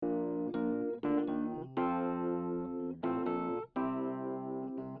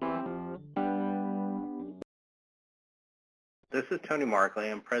This is Tony Markley.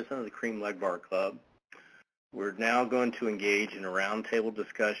 I'm president of the Cream Legbar Club. We're now going to engage in a roundtable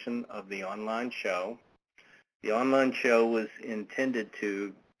discussion of the online show. The online show was intended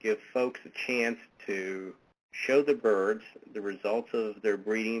to give folks a chance to show the birds the results of their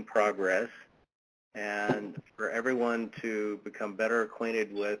breeding progress and for everyone to become better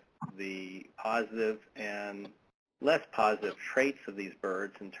acquainted with the positive and less positive traits of these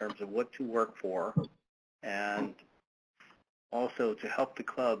birds in terms of what to work for, and also to help the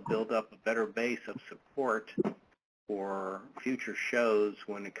club build up a better base of support for future shows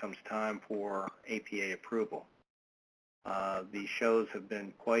when it comes time for APA approval. These shows have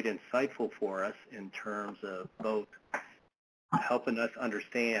been quite insightful for us in terms of both helping us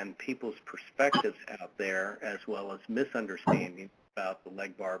understand people's perspectives out there as well as misunderstanding about the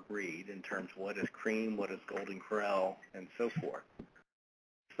Legbar breed in terms of what is cream, what is golden corral, and so forth.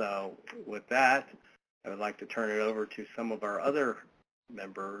 So with that, I would like to turn it over to some of our other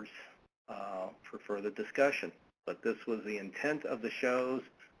members for further discussion. But this was the intent of the shows.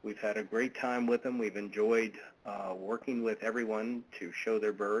 We've had a great time with them. We've enjoyed working with everyone to show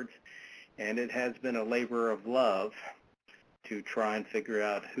their birds. And it has been a labor of love to try and figure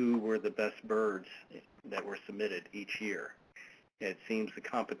out who were the best birds that were submitted each year. It seems the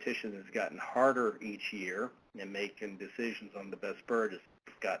competition has gotten harder each year, and making decisions on the best bird has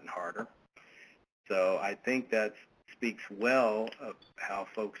gotten harder. So I think that speaks well of how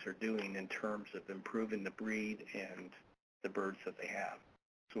folks are doing in terms of improving the breed and the birds that they have.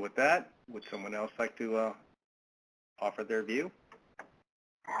 So with that, would someone else like to offer their view?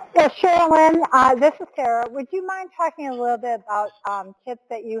 Yes, Sherilyn, this is Sarah. Would you mind talking a little bit about tips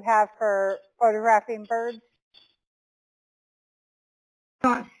that you have for photographing birds?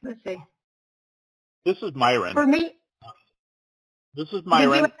 Let's see. This is Myron. For me? This is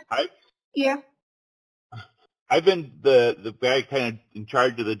Myron. Yeah. I've been the guy kind of in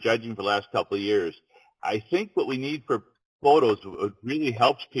charge of the judging for the last couple of years. I think what we need for photos, what really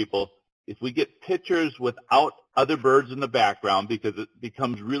helps people, is we get pictures without other birds in the background, because it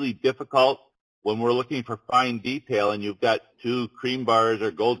becomes really difficult when we're looking for fine detail and you've got two cream bars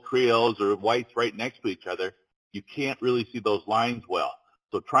or gold creoles or whites right next to each other. You can't really see those lines well.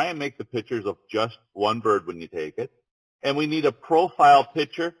 So try and make the pictures of just one bird when you take it. And we need a profile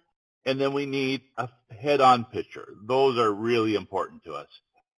picture, and then we need a head-on picture. Those are really important to us.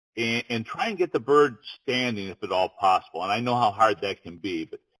 And try and get the bird standing if at all possible. And I know how hard that can be,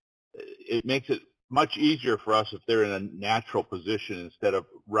 but it makes it much easier for us if they're in a natural position instead of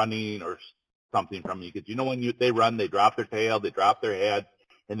running or something from you. Because you know when they run, they drop their tail, they drop their head,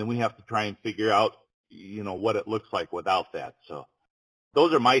 and then we have to try and figure out, you know, what it looks like without that. So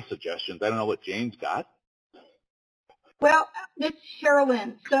those are my suggestions. I don't know what Jane's got. Well, this is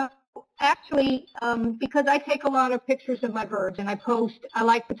Sherilyn. So actually, because I take a lot of pictures of my birds and I post, I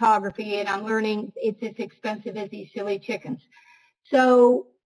like photography and I'm learning it's as expensive as these silly chickens. So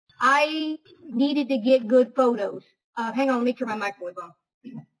I needed to get good photos. Hang on, let me turn my microwave on.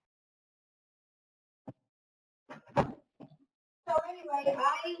 So anyway,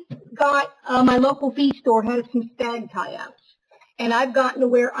 I got my local feed store has some stag tie-outs. And I've gotten to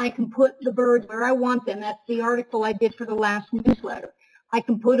where I can put the birds where I want them. That's the article I did for the last newsletter. I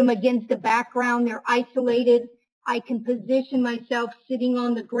can put them against the background. They're isolated. I can position myself sitting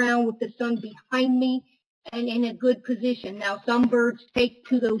on the ground with the sun behind me and in a good position. Now, some birds take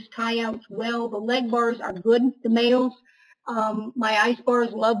to those tie-outs well. The leg bars are good, the males. My ice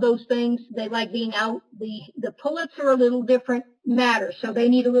bars love those things. They like being out. The pullets are a little different matter, so they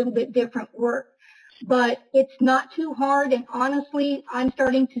need a little bit different work. But it's not too hard, and honestly, I'm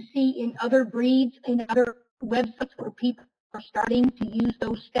starting to see in other breeds, in other websites where people are starting to use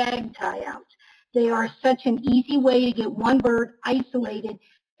those stag tie-outs. They are such an easy way to get one bird isolated,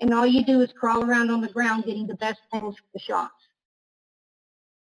 and all you do is crawl around on the ground getting the best angles for the shots.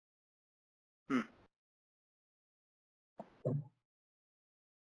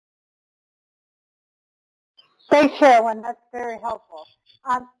 Thanks, Sherilyn. That's very helpful.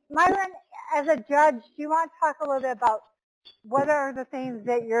 Myron, as a judge, do you want to talk a little bit about what are the things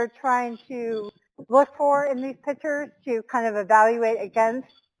that you're trying to look for in these pictures to kind of evaluate against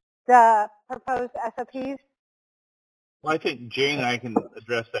the proposed SOPs? Well, I think Jane and I can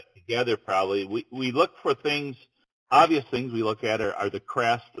address that together probably. We look for things, obvious things we look at are the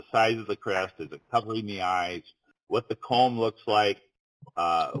crest, the size of the crest, is it covering the eyes, what the comb looks like.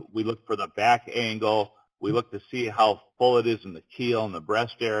 We look for the back angle. We look to see how full it is in the keel and the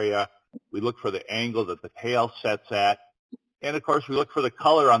breast area. We look for the angle that the tail sets at. And, of course, we look for the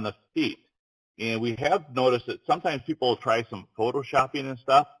color on the feet. And we have noticed that sometimes people will try some photoshopping and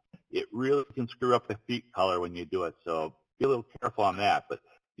stuff. It really can screw up the feet color when you do it. So be a little careful on that. But,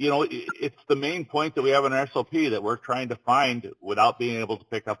 you know, it's the main point that we have in our SOP that we're trying to find without being able to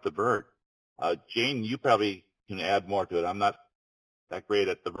pick up the bird. Jane, you probably can add more to it. I'm not that great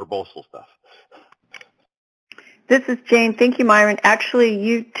at the verbosal stuff. This is Jane. Thank you, Myron. Actually,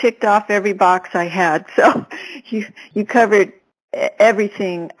 you ticked off every box I had, so you covered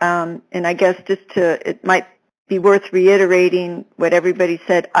everything. And I guess it might be worth reiterating what everybody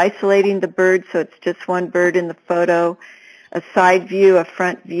said, isolating the bird so it's just one bird in the photo, a side view, a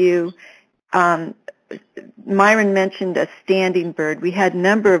front view. Myron mentioned a standing bird. We had a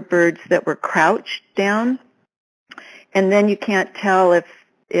number of birds that were crouched down, and then you can't tell if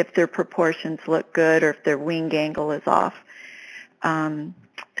their proportions look good or if their wing angle is off.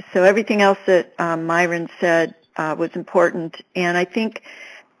 So everything else that Myron said was important. And I think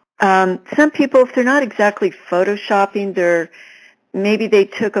some people, if they're not exactly photoshopping, maybe they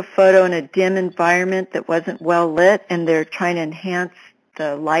took a photo in a dim environment that wasn't well lit and they're trying to enhance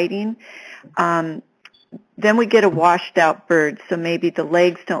the lighting. Then we get a washed out bird. So maybe the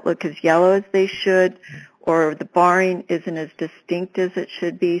legs don't look as yellow as they should, or the barring isn't as distinct as it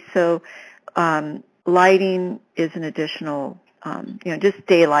should be. So lighting is an additional, just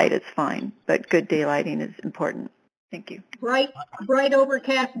daylight is fine, but good daylighting is important. Thank you. Bright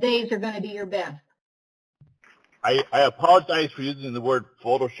overcast days are going to be your best. I apologize for using the word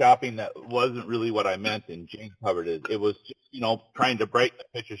photoshopping. That wasn't really what I meant, and Jane covered it. It was just, trying to brighten the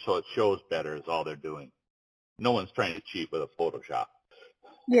picture so it shows better is all they're doing. No one's trying to cheat with a Photoshop.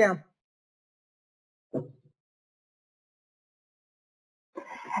 Yeah.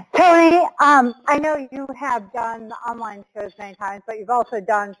 Tony, I know you have done online shows many times, but you've also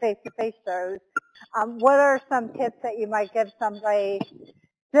done face-to-face shows. What are some tips that you might give somebody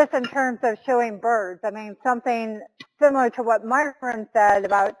just in terms of showing birds? I mean, something similar to what Myron said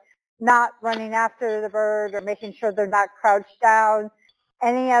about not running after the bird or making sure they're not crouched down.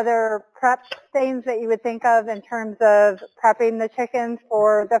 Any other prep things that you would think of in terms of prepping the chickens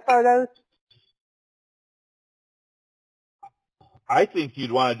for the photos? I think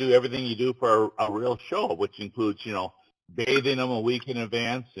you'd want to do everything you do for a real show, which includes, bathing them a week in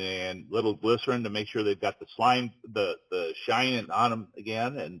advance and little glycerin to make sure they've got the slime, the shine on them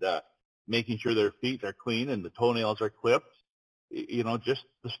again, and making sure their feet are clean and the toenails are clipped. Just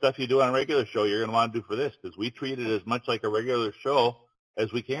the stuff you do on a regular show you're going to want to do for this, because we treat it as much like a regular show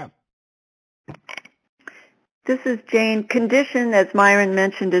as we can. This is Jane. Condition, as Myron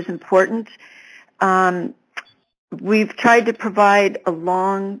mentioned, is important. We've tried to provide a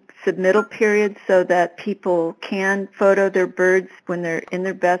long submittal period so that people can photo their birds when they're in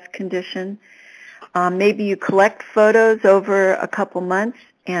their best condition. Maybe you collect photos over a couple months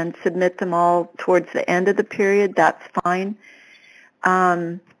and submit them all towards the end of the period. That's fine.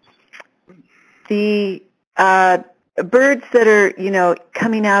 The birds that are,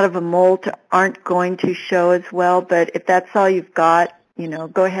 coming out of a molt aren't going to show as well, but if that's all you've got,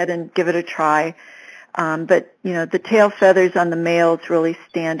 go ahead and give it a try. But, the tail feathers on the males really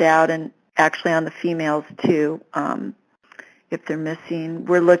stand out, and actually on the females too, if they're missing.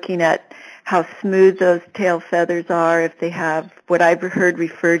 We're looking at how smooth those tail feathers are, if they have what I've heard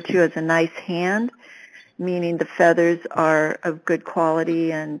referred to as a nice hand, meaning the feathers are of good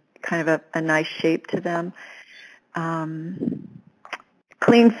quality and kind of a nice shape to them.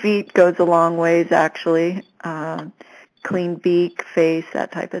 Clean feet goes a long ways, actually. Clean beak, face,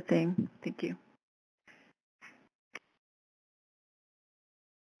 that type of thing. Thank you.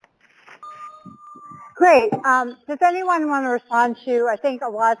 Great. Does anyone want to respond to, I think a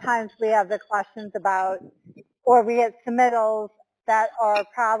lot of times we have the questions about, or we get submittals that are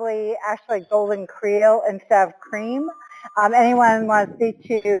probably actually golden creel instead of cream. Anyone want to speak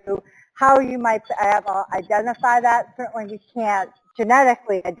to how you might identify that? Certainly we can't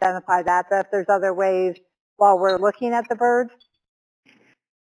genetically identify that, but if there's other ways while we're looking at the bird.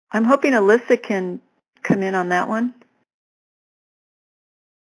 I'm hoping Alyssa can come in on that one.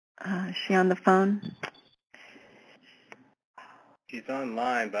 Is she on the phone? She's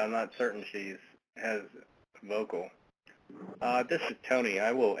online, but I'm not certain she has vocal. This is Tony.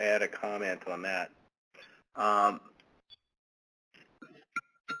 I will add a comment on that.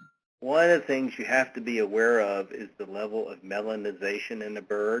 One of the things you have to be aware of is the level of melanization in the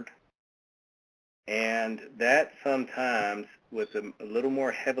bird. And that sometimes, with a little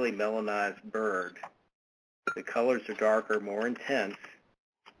more heavily melanized bird, the colors are darker, more intense.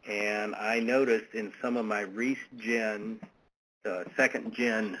 And I noticed in some of my Reese Gen, second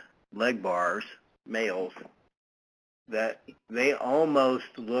gen leg bars, males, that they almost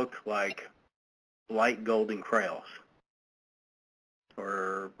looked like light golden creoles,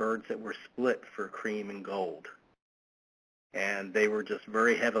 or birds that were split for cream and gold. and they were just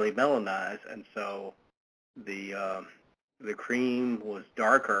very heavily melanized, and so the cream was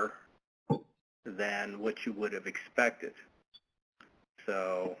darker than what you would have expected.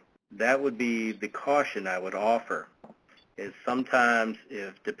 So that would be the caution I would offer, is sometimes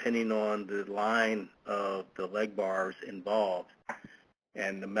if, depending on the line of the leg bars involved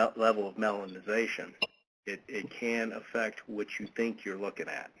and the level of melanization, it can affect what you think you're looking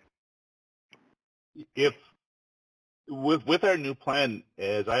at. If with our new plan,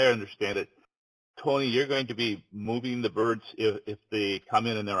 as I understand it, Tony, you're going to be moving the birds if they come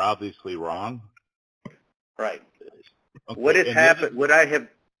in and they're obviously wrong? Right. Okay. What has happened,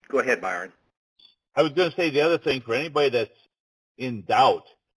 go ahead, Byron. I was going to say the other thing, for anybody that's in doubt,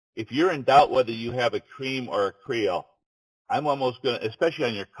 if you're in doubt whether you have a cream or a Creole, I'm almost going to, especially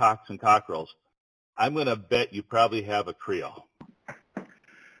on your cocks and cockerels, I'm going to bet you probably have a Creole.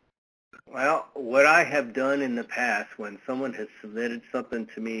 Well, what I have done in the past when someone has submitted something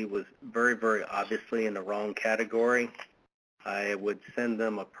to me was very, very obviously in the wrong category, I would send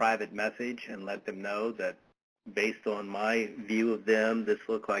them a private message and let them know that based on my view of them, this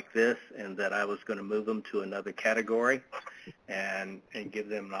looked like this, and that I was going to move them to another category and give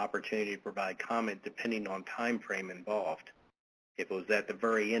them an opportunity to provide comment depending on time frame involved. If it was at the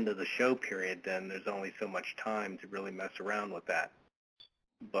very end of the show period, then there's only so much time to really mess around with that.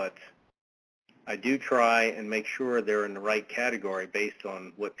 But I do try and make sure they're in the right category based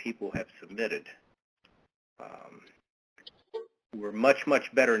on what people have submitted. We're much,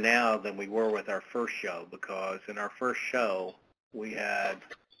 much better now than we were with our first show, because in our first show, we had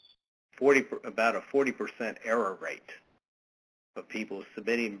about a 40% error rate of people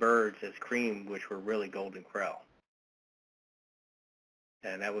submitting birds as cream, which were really golden crow.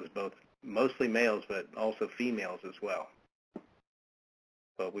 And that was both mostly males, but also females as well.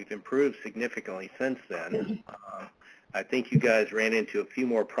 But we've improved significantly since then. I think you guys ran into a few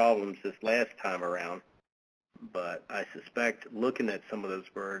more problems this last time around, but I suspect looking at some of those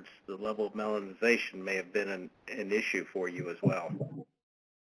birds, the level of melanization may have been an issue for you as well.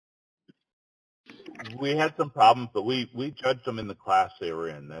 We had some problems, but we judged them in the class they were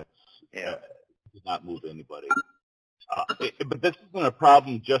in. That's did not move anybody. But this isn't a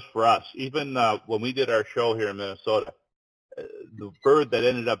problem just for us. Even when we did our show here in Minnesota, the bird that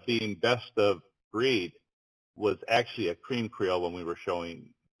ended up being best of breed was actually a cream Creole when we were showing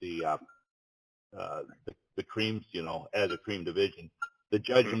the creams, as a cream division. The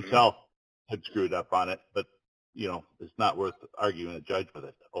judge himself had screwed up on it, but, it's not worth arguing a judge with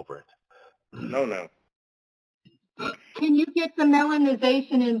it over it. No. Can you get the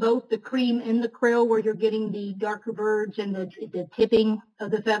melanization in both the cream and the Creole where you're getting the darker birds and the tipping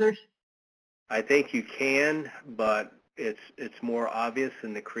of the feathers? I think you can, but it's more obvious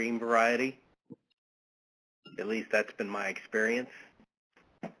in the cream variety. At least that's been my experience.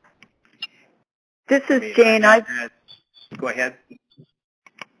 This is Jane. Go ahead.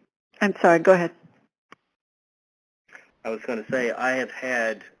 I'm sorry. Go ahead. I was going to say I have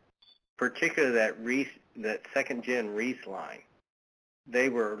had, particularly that second-gen Reese line, they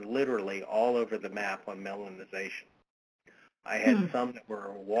were literally all over the map on melanization. I had some that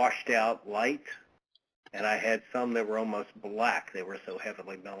were washed out light, and I had some that were almost black. They were so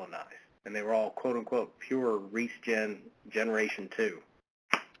heavily melanized. And they were all, quote-unquote, pure Reese Generation 2.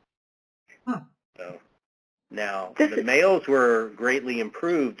 So now, the males were greatly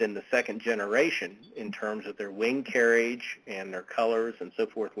improved in the second generation in terms of their wing carriage and their colors and so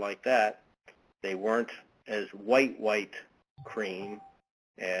forth like that. They weren't as white cream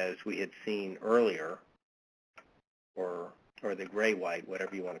as we had seen earlier, or the gray-white,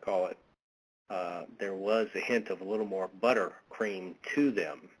 whatever you want to call it. There was a hint of a little more butter cream to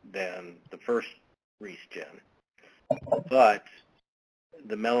them than the first Reese Gen. But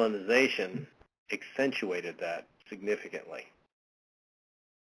the melanization accentuated that significantly.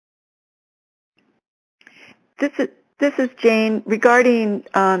 This is Jane. Regarding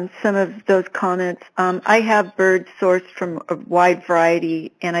some of those comments, I have birds sourced from a wide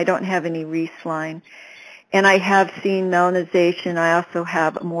variety, and I don't have any Reese line. And I have seen melanization. I also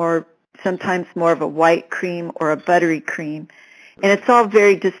have sometimes more of a white cream or a buttery cream. And it's all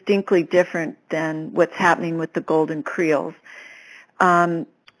very distinctly different than what's happening with the golden Creoles.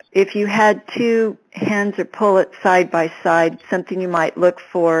 If you had two hens or pullets side by side, something you might look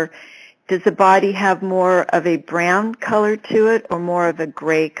for, does the body have more of a brown color to it or more of a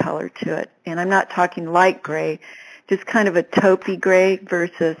gray color to it? And I'm not talking light gray, just kind of a taupey gray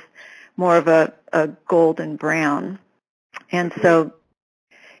versus more of a golden brown. And so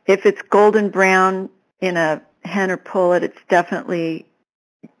if it's golden brown in a hen or pullet,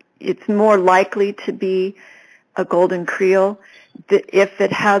 it's more likely to be a golden creel. If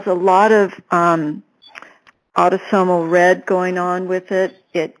it has a lot of autosomal red going on with it,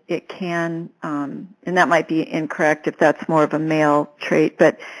 it can, and that might be incorrect if that's more of a male trait,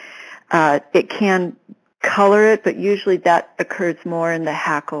 but it can color it, but usually that occurs more in the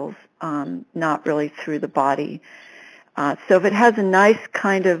hackles, not really through the body. So if it has a nice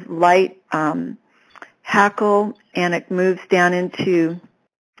kind of light hackle and it moves down into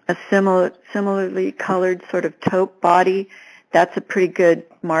a similarly colored sort of taupe body, that's a pretty good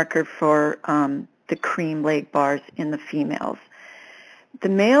marker for the cream leg bars in the females. The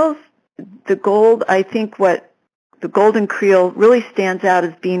males, the gold, I think what the golden creel really stands out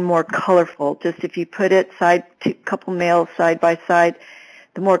as being more colorful. Just if you put it a couple males side by side,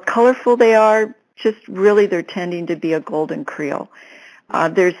 the more colorful they are, just really they're tending to be a golden creel.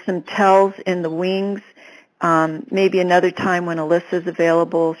 There's some tells in the wings. Maybe another time when Alyssa's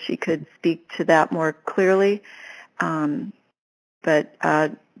available, she could speak to that more clearly.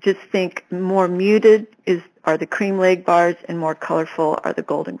 But just think more muted are the cream leg bars and more colorful are the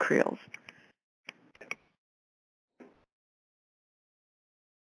golden creels.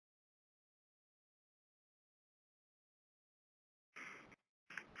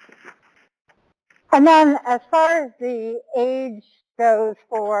 And then as far as the age goes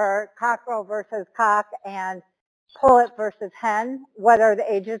for cockerel versus cock and pullet versus hen, what are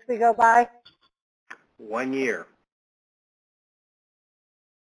the ages we go by? 1 year.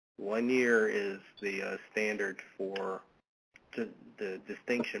 1 year is the standard for the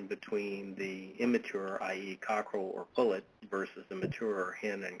distinction between the immature, i.e. cockerel or pullet, versus the mature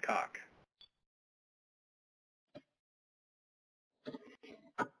hen and cock.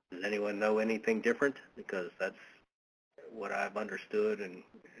 Does anyone know anything different? Because that's what I've understood and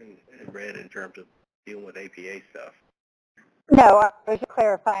read in terms of dealing with APA stuff. No, I was just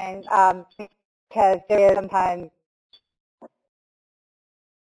clarifying because there is sometimes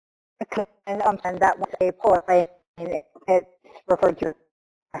and that once a pullet, it's referred to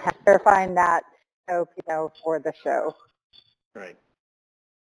as clarifying that, so for the show. Right.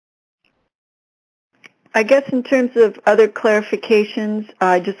 I guess in terms of other clarifications,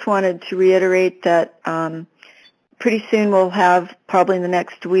 I just wanted to reiterate that pretty soon we'll have, probably in the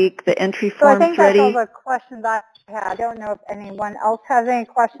next week, the entry forms ready. So I think that's all the questions I had. I don't know if anyone else has any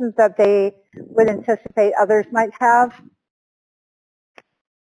questions that they would anticipate others might have.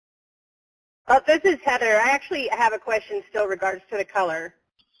 This is Heather. I actually have a question still regards to the color.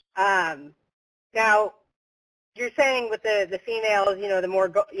 Now, you're saying with the females, the more,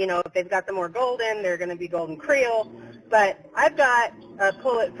 if they've got the more golden, they're going to be golden creel. But I've got a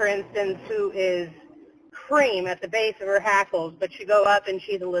pullet, for instance, who is cream at the base of her hackles, but you go up and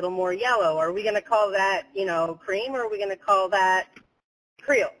she's a little more yellow. Are we going to call that, cream, or are we going to call that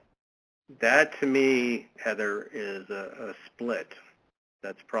creel? That, to me, Heather, is a split.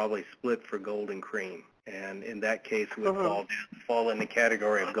 That's probably split for golden cream. And in that case, would fall in the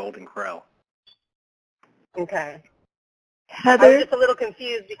category of golden creel. Okay. Heather? I was just a little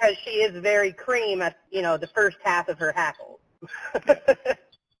confused because she is very cream at, the first half of her hackles.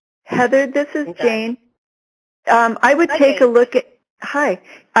 Heather, this is Jane. I would take a look at, I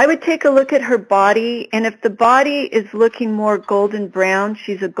would take a look at her body, and if the body is looking more golden brown,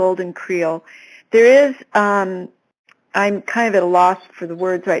 she's a golden creel. There is, I'm kind of at a loss for the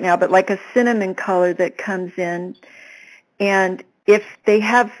words right now, but like a cinnamon color that comes in, and if they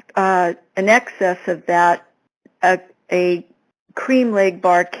have an excess of that, a cream leg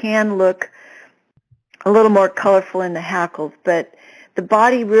bar can look a little more colorful in the hackles, but the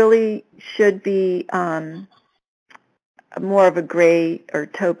body really should be more of a gray or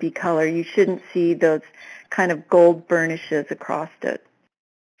taupey color. You shouldn't see those kind of gold burnishes across it.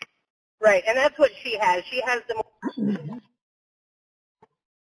 Right, and that's what she has. She has the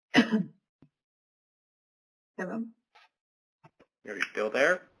Hello? Are you still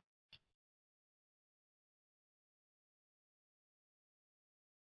there?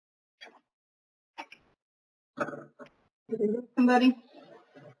 Somebody?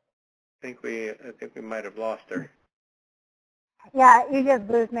 I think we might have lost her. Yeah, you just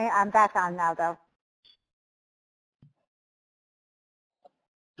lose me. I'm back on now, though.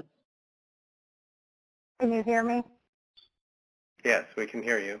 Can you hear me? Yes, we can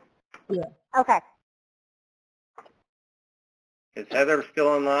hear you. Yeah. Okay. Is Heather still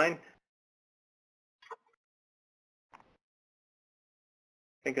online? I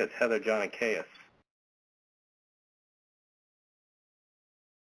think it's Heather Johnakis.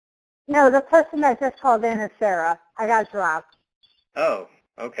 No, the person that just called in is Sarah. I got dropped. Oh,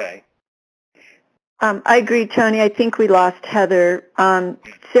 okay. I agree, Tony. I think we lost Heather.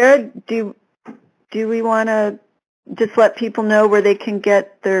 Sarah, do we want to just let people know where they can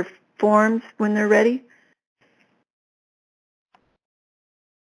get their forms when they're ready?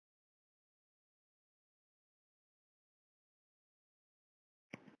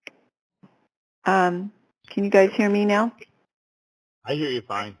 Can you guys hear me now? I hear you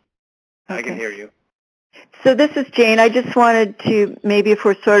fine. Okay. I can hear you. So this is Jane. I just wanted to, maybe if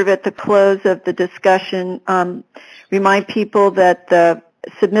we're sort of at the close of the discussion, remind people that the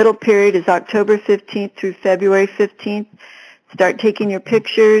submittal period is October 15th through February 15th. Start taking your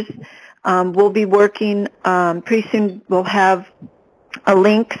pictures. We'll be working, pretty soon we'll have a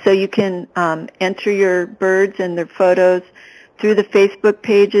link so you can enter your birds and their photos through the Facebook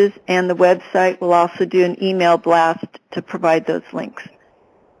pages and the website. We'll also do an email blast to provide those links.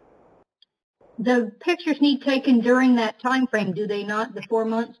 The pictures need taken during that time frame, do they not, the 4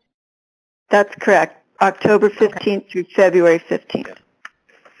 months? That's correct. October 15th through February 15th.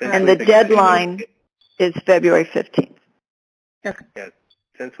 Since And the we've deadline is February 15th. Okay. Yeah,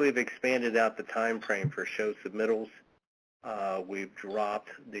 since we've expanded out the time frame for show submittals, we've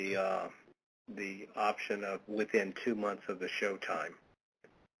dropped the option of within 2 months of the show time.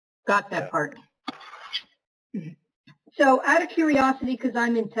 Got that part. So out of curiosity, because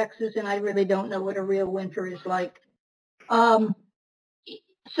I'm in Texas and I really don't know what a real winter is like, so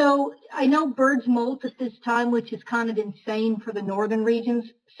I know birds molt at this time, which is kind of insane for the northern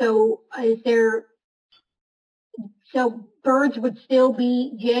regions. So so birds would still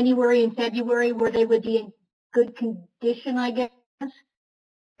be January and February where they would be in good condition, I guess?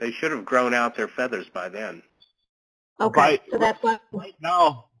 They should have grown out their feathers by then. Okay, so that's what...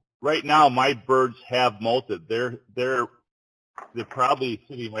 Right now, my birds have molted. They're probably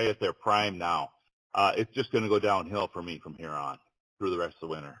sitting right at their prime now. It's just going to go downhill for me from here on through the rest of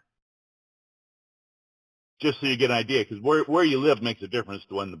the winter. Just so you get an idea, because where you live makes a difference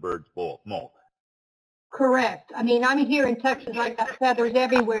to when the birds molt. Correct. I mean, I'm here in Texas. I got feathers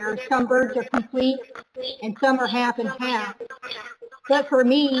everywhere. Some birds are complete, and some are half and half. But for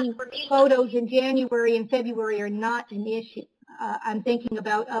me, photos in January and February are not an issue. I'm thinking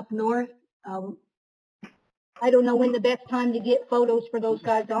about up north. I don't know when the best time to get photos for those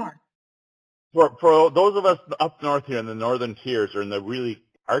guys are. For those of us up north here in the northern tiers or in the really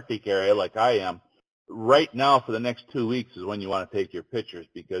Arctic area like I am, right now for the next 2 weeks is when you want to take your pictures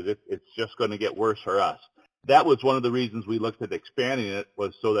because it's just going to get worse for us. That was one of the reasons we looked at expanding it,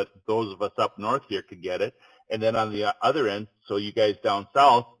 was so that those of us up north here could get it. And then on the other end, so you guys down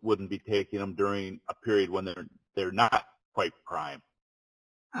south wouldn't be taking them during a period when they're not quite prime.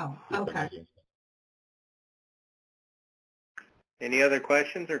 Oh, okay. Any other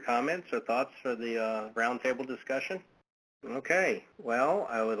questions or comments or thoughts for the roundtable discussion? Okay. Well,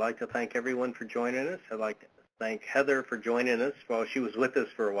 I would like to thank everyone for joining us. I'd like to thank Heather for joining us while she was with us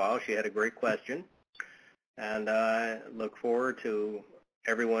for a while. She had a great question. And I look forward to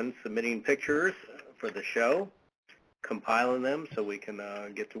everyone submitting pictures for the show, compiling them so we can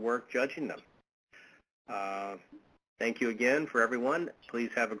get to work judging them. Thank you again for everyone. Please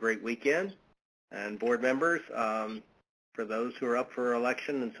have a great weekend. And board members, for those who are up for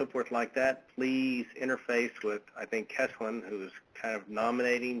election and so forth like that, please interface with, I think, Kesslin, who's kind of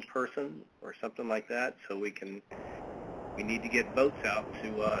nominating person or something like that, so we need to get votes out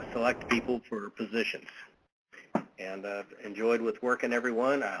to select people for positions. And enjoyed with working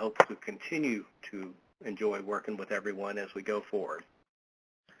everyone. I hope to continue to enjoy working with everyone as we go forward.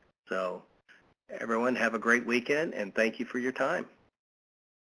 So everyone have a great weekend, and thank you for your time.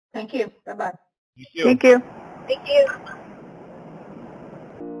 Thank you. Bye-bye. Thank you. Thank you.